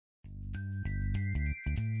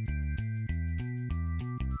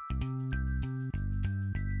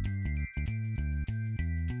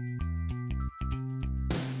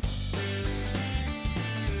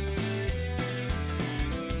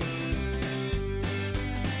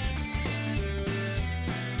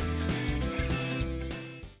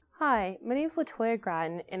Hi, my name is Latoya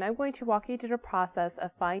Grattan, and I'm going to walk you through the process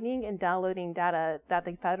of finding and downloading data that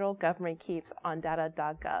the federal government keeps on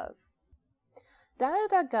Data.gov.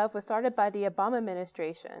 Data.gov was started by the Obama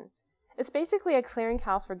administration. It's basically a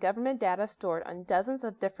clearinghouse for government data stored on dozens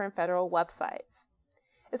of different federal websites.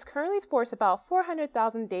 It currently supports about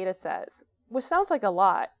 400,000 data sets, which sounds like a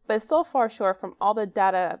lot, but it's still far short from all the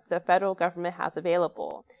data the federal government has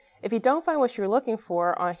available. If you don't find what you're looking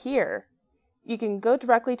for on here, you can go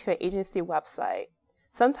directly to an agency website.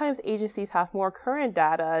 Sometimes agencies have more current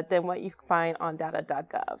data than what you can find on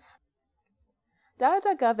Data.gov.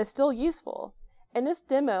 Data.gov is still useful. In this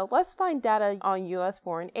demo, let's find data on U.S.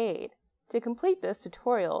 foreign aid. To complete this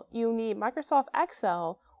tutorial, you'll need Microsoft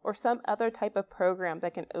Excel or some other type of program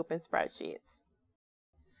that can open spreadsheets.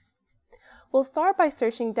 We'll start by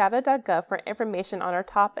searching Data.gov for information on our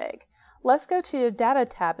topic. Let's go to the Data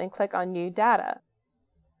tab and click on New Data.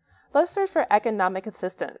 Let's search for economic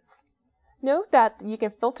assistance. Note that you can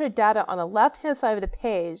filter data on the left-hand side of the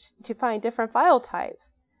page to find different file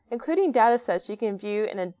types, including datasets you can view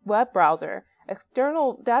in a web browser,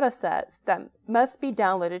 external datasets that must be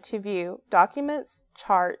downloaded to view documents,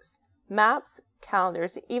 charts, maps,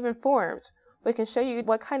 calendars, and even forms, which can show you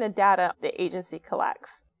what kind of data the agency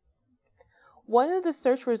collects. One of the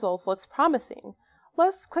search results looks promising.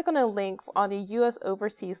 Let's click on a link on the U.S.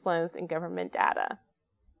 Overseas Loans and Government Data.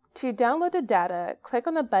 To download the data, click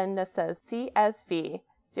on the button that says CSV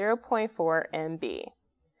 0.4 MB.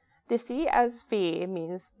 The CSV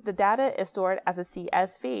means the data is stored as a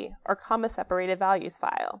CSV, or comma separated values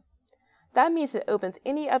file. That means it opens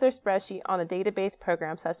any other spreadsheet on a database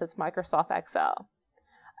program such as Microsoft Excel.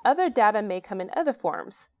 Other data may come in other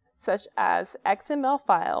forms, such as XML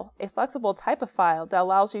file, a flexible type of file that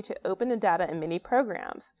allows you to open the data in many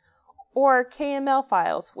programs, or KML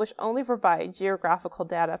files, which only provide geographical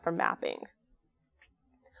data for mapping.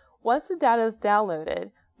 Once the data is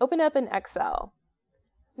downloaded, open up in Excel.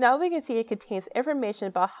 Now we can see it contains information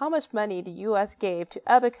about how much money the U.S. gave to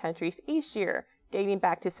other countries each year, dating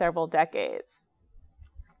back to several decades.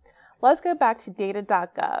 Let's go back to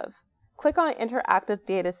Data.gov. Click on Interactive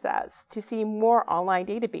Datasets to see more online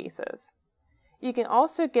databases. You can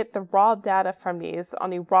also get the raw data from these on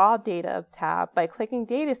the Raw Data tab by clicking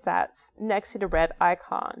Datasets next to the red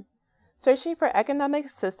icon. Searching for economic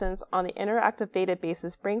assistance on the interactive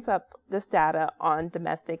databases brings up this data on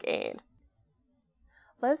domestic aid.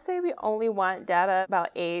 Let's say we only want data about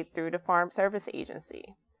aid through the Farm Service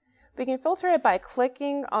Agency. We can filter it by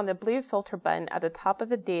clicking on the blue filter button at the top of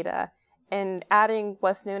the data and adding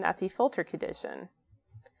what's known as the filter condition.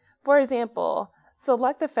 For example,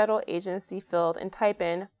 select the federal agency field and type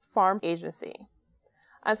in Farm Agency.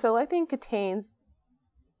 I'm selecting contains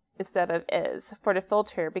instead of is for the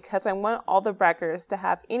filter because I want all the records to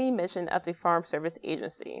have any mention of the Farm Service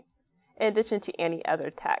Agency, in addition to any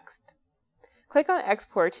other text. Click on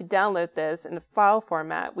Export to download this in the file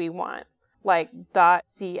format we want, like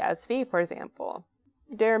 .csv for example.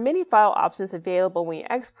 There are many file options available when you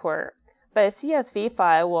export, but a CSV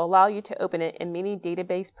file will allow you to open it in many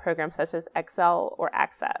database programs such as Excel or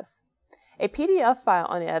Access. A PDF file,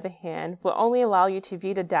 on the other hand, will only allow you to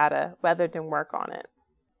view the data rather than work on it.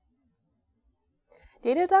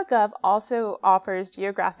 Data.gov also offers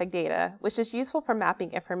geographic data, which is useful for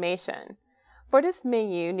mapping information. For this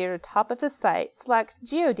menu near the top of the site, select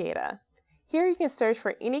Geodata. Here you can search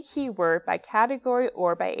for any keyword by category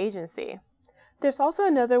or by agency. There's also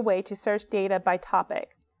another way to search data by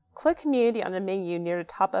topic. Click Community on the menu near the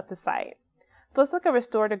top of the site. So let's look at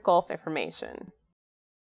Restore to Gulf information.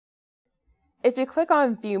 If you click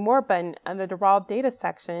on View More button under the Raw Data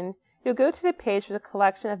section, you'll go to the page for the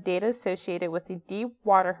collection of data associated with the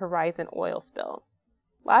Deepwater Horizon oil spill.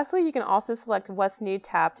 Lastly, you can also select What's New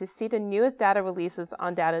tab to see the newest data releases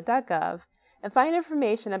on Data.gov and find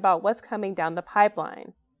information about what's coming down the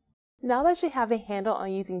pipeline. Now that you have a handle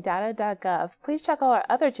on using Data.gov, please check out our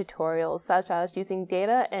other tutorials such as using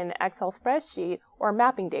data in an Excel spreadsheet or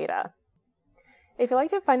mapping data. If you'd like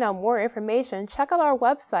to find out more information, check out our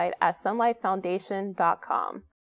website at sunlightfoundation.com.